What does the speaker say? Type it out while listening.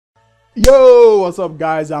Yo, what's up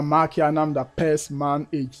guys? I'm Mackie and I'm the Pes Man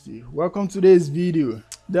HD. Welcome to today's video.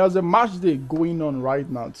 There's a match day going on right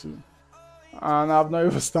now too. And I've not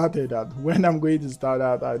even started that. When I'm going to start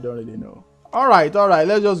that, I don't really know. Alright,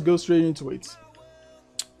 let's just go straight into it.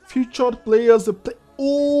 Featured players to play.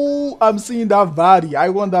 Oh, I'm seeing that Vardy. I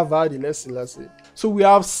want that Vardy. Let's see. So we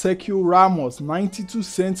have Sergio Ramos, 92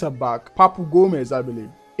 center back. Gomes, I believe.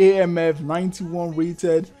 AMF, 91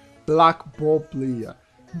 rated black ball player.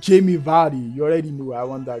 Jamie Vardy, you already know I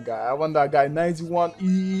want that guy. 91. He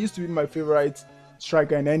used to be my favorite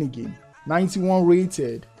striker in any game. 91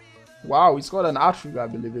 rated. Wow, he scored an hat-trick, I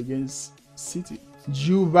believe, against City.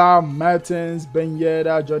 Juva, Mertens, Ben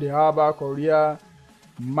Yedder, Jordi Alba, Correa,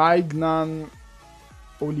 Maignan,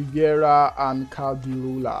 Oliveira, and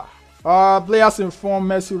Caldirola. Players in form: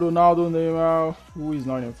 Messi, Ronaldo, Neymar. Who is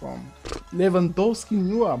not in form? Lewandowski,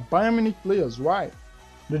 Neuer. Bayern Munich players. Why?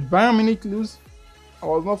 Did Bayern Munich lose? I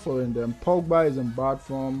was not following them. Pogba is in bad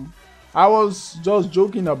form. I was just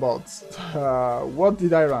joking about. What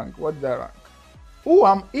did I rank? Oh,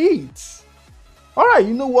 I'm 8. Alright,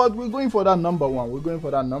 you know what? We're going for that number 1.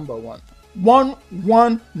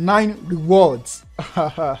 119 rewards.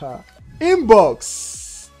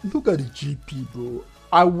 Inbox. Look at the GP, bro.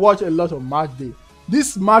 I watch a lot of match day.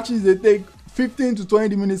 These matches, they take 15 to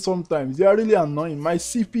 20 minutes sometimes. They are really annoying. My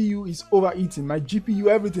CPU is overheating. My GPU,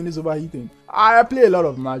 everything is overheating. I play a lot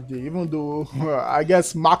of match day, even though I get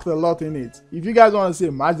smacked a lot in it. If you guys want to say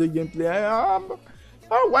match day gameplay,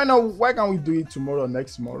 why not? Why can't we do it tomorrow or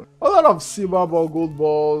next tomorrow? A lot of silver ball, gold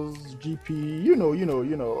balls, GP, you know.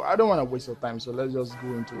 I don't want to waste your time, so let's just go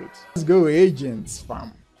into it. Let's go agents,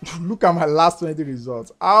 fam. Look at my last 20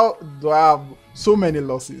 results. How do I have so many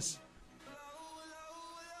losses?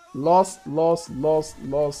 Loss. How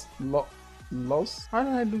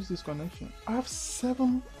did I lose this connection? I have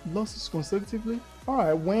 7 losses consecutively. All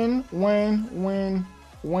right, win, loss,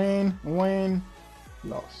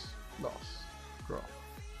 draw,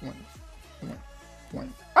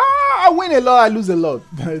 win. I win a lot, I lose a lot.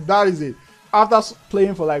 That is it. After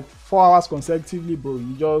playing for like 4 hours consecutively, bro,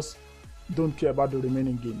 you just don't care about the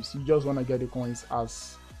remaining games. You just want to get the coins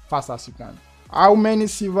as fast as you can. How many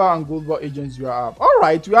silver and gold ball agents do you have? All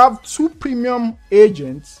right, we have 2 premium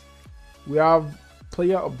agents. We have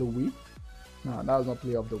player of the week. No, that was not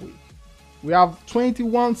player of the week. We have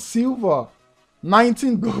 21 silver,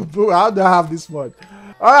 19 gold, bro. How do I have this much?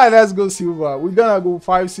 All right, let's go silver. We're gonna go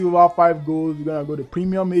 5 silver, 5 gold. We're gonna go the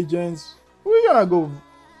premium agents. We're gonna go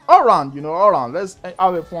all round, all round. Let's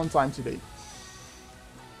have a fun time today.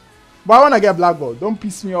 But I want to get black ball. Don't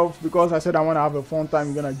piss me off because I said I want to have a fun time.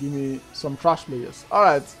 You're going to give me some trash players.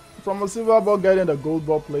 Alright, from a silver ball, getting the gold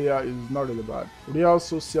ball player is not really bad. Real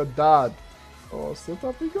Sociedad or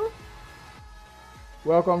Celta Vigo?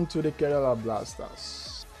 Welcome to the Kerala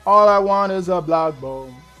Blasters. All I want is a black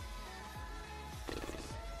ball.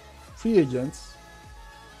 Free agents.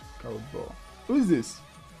 Gold ball. Who is this?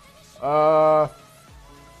 El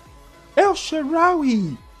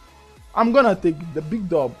Shaarawy. I'm gonna take the big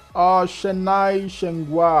dub. Chennai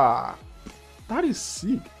Shengwa. That is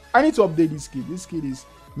sick. I need to update this kid. This kid is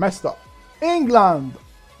messed up. England.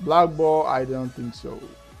 Black ball. I don't think so.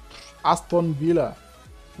 Aston Villa.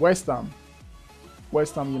 West Ham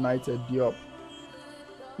United. Diop.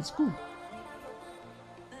 It's cool.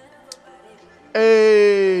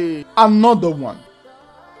 Hey, another one.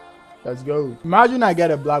 Let's go. Imagine I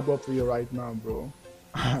get a black ball for you right now, bro.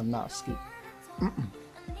 Nah, skip.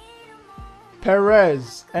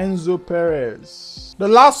 Perez, Enzo Perez. The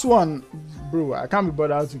last one, bro, I can't be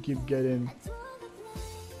bothered to keep getting.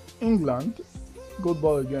 England, gold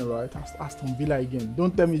ball again, right? Aston Villa again.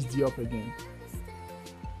 Don't tell me it's Diop again.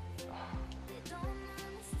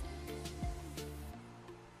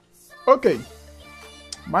 Okay,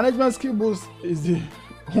 management skill boost is the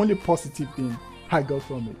only positive thing I got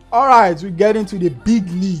from it. All right, we get into the big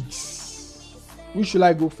leagues. Which should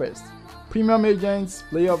I go first? Premium agents,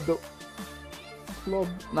 player of the club.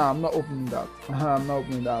 Nah, I'm not opening that. I'm not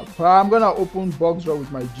opening that. I'm gonna open box draw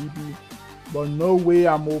with my GP, but no way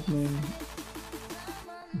I'm opening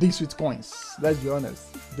this with coins. Let's be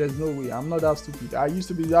honest. There's no way. I'm not that stupid. I used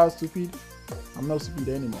to be that stupid. I'm not stupid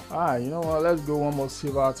anymore. Alright, you know what? Let's go one more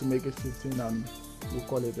silver to make it 15 and we'll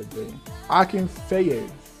call it a day.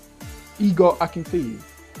 Akinfeyev. Igor Akinfeyev.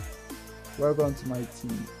 Welcome to my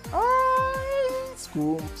team.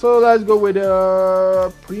 Cool. So let's go with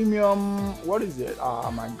the premium. What is it? Oh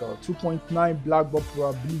my god, 2.9 black ball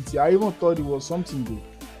probability. I even thought it was something good.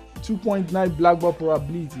 2.9 black ball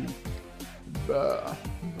probability.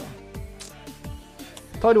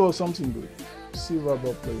 Thought it was something good. Silver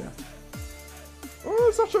ball player. Oh,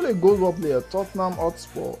 it's actually a goalball player. Tottenham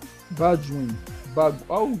Hotspur. Bajwin.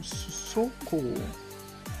 Oh, Sissoko.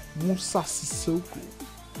 Musa Sissoko.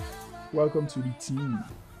 Welcome to the team.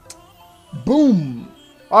 Boom.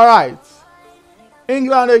 All right.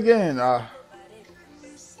 England again.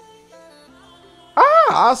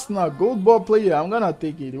 Arsenal gold ball player. I'm gonna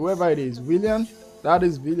take it. Whoever it is, William. That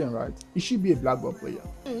is William, right? He should be a black ball player.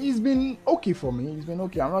 He's been okay for me. He's been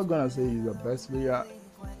okay. I'm not gonna say he's the best player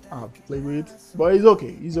I've played with, but he's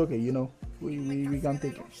okay. He's okay. You know, we can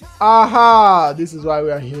take him. Aha! This is why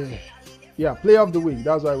we are here. Yeah, player of the week.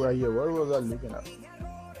 That's why we're here. What was I looking at?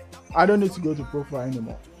 I don't need to go to profile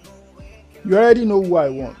anymore. You already know who I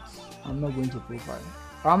want. I'm not going to profile.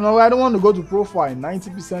 I don't want to go to profile.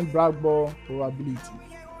 90% black ball probability.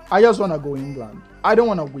 I just want to go England. I don't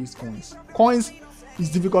want to waste coins. Coins is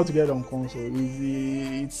difficult to get on console.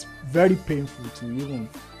 It's very painful to even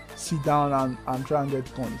sit down and try and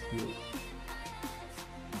get coins.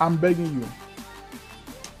 I'm begging you.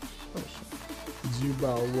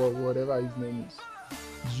 Juba or whatever his name is.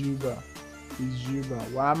 Juba. It's Juba.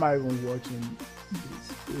 Why am I even watching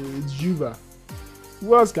this? It's Juba.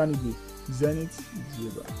 Who else can it be? Zenit. It's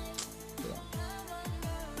Juba.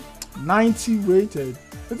 Yeah. 90 rated.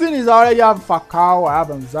 The thing is, I already have Falcao, I have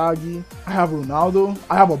Inzaghi, I have Ronaldo,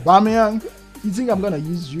 I have Aubameyang. You think I'm gonna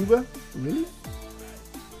use Juba? Really?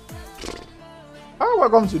 Oh,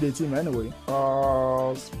 welcome to the team anyway.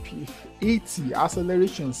 Speed 80,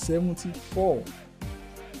 acceleration 74.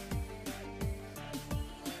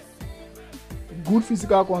 Good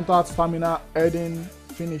physical contact, stamina, heading,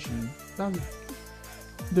 finishing. That's it.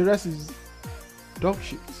 The rest is dog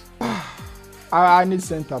shit. I need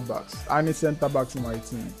center backs. I need center backs in my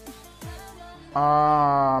team.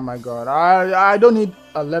 Oh my god. I don't need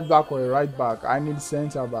a left back or a right back. I need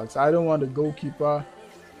center backs. I don't want a goalkeeper.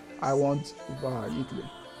 I want Italy.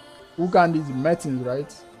 Who can this? Mertens,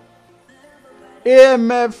 right?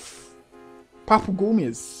 AMF Papu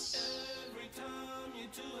Gomes.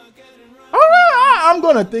 Alright, I'm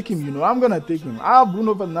gonna take him, you know. I'm gonna take him. I have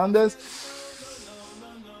Bruno Fernandes.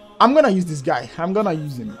 I'm gonna use this guy. I'm gonna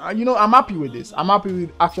use him. You know, I'm happy with this. I'm happy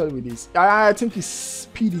with this. I think his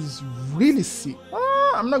speed is really sick.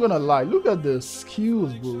 I'm not gonna lie. Look at the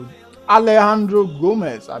skills, bro. Alejandro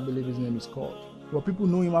Gomes, I believe his name is called. But people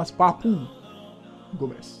know him as Papu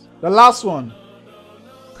Gomes. The last one.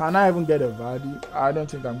 Can I even get a Vardy? I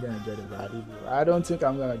don't think I'm gonna get a Vardy, bro. I don't think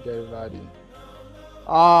I'm gonna get a Vardy.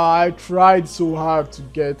 I tried so hard to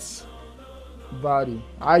get Vardy.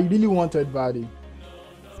 I really wanted Vardy.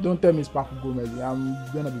 Don't tell me it's Papu Gomez. I'm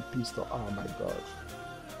gonna be pissed off. Oh my god.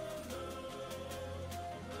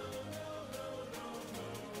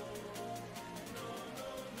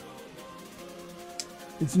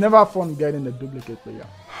 It's never fun getting a duplicate player.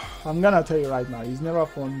 I'm gonna tell you right now, it's never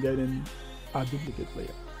fun getting a duplicate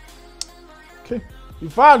player. Okay.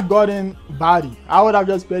 If I had gotten Vardy, I would have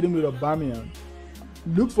just played him with Aubameyang.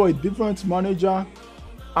 Look for a different manager.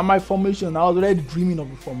 And my formation, I was already dreaming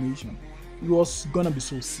of a formation. It was gonna be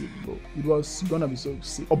so sick, bro. It was gonna be so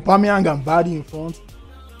sick. Aubameyang and Vardy in front.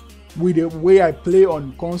 With the way I play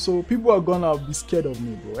on console, people are gonna be scared of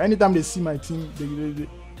me, bro. Anytime they see my team,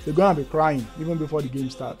 they're gonna be crying even before the game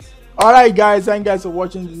starts. Alright guys, thank you guys for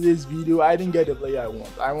watching this video. I didn't get the player I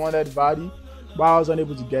want. I wanted Vardy, but I was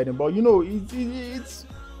unable to get him. But you know,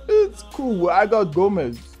 it's cool. I got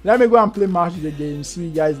Gomes. Let me go and play match the game. See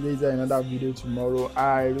you guys later in another video tomorrow.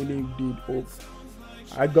 I really did hope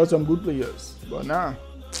I got some good players, but nah,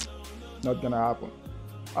 not gonna happen.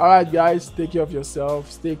 Alright guys, take care of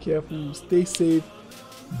yourself, stay careful, stay safe,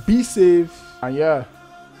 be safe, and yeah,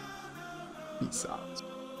 peace out.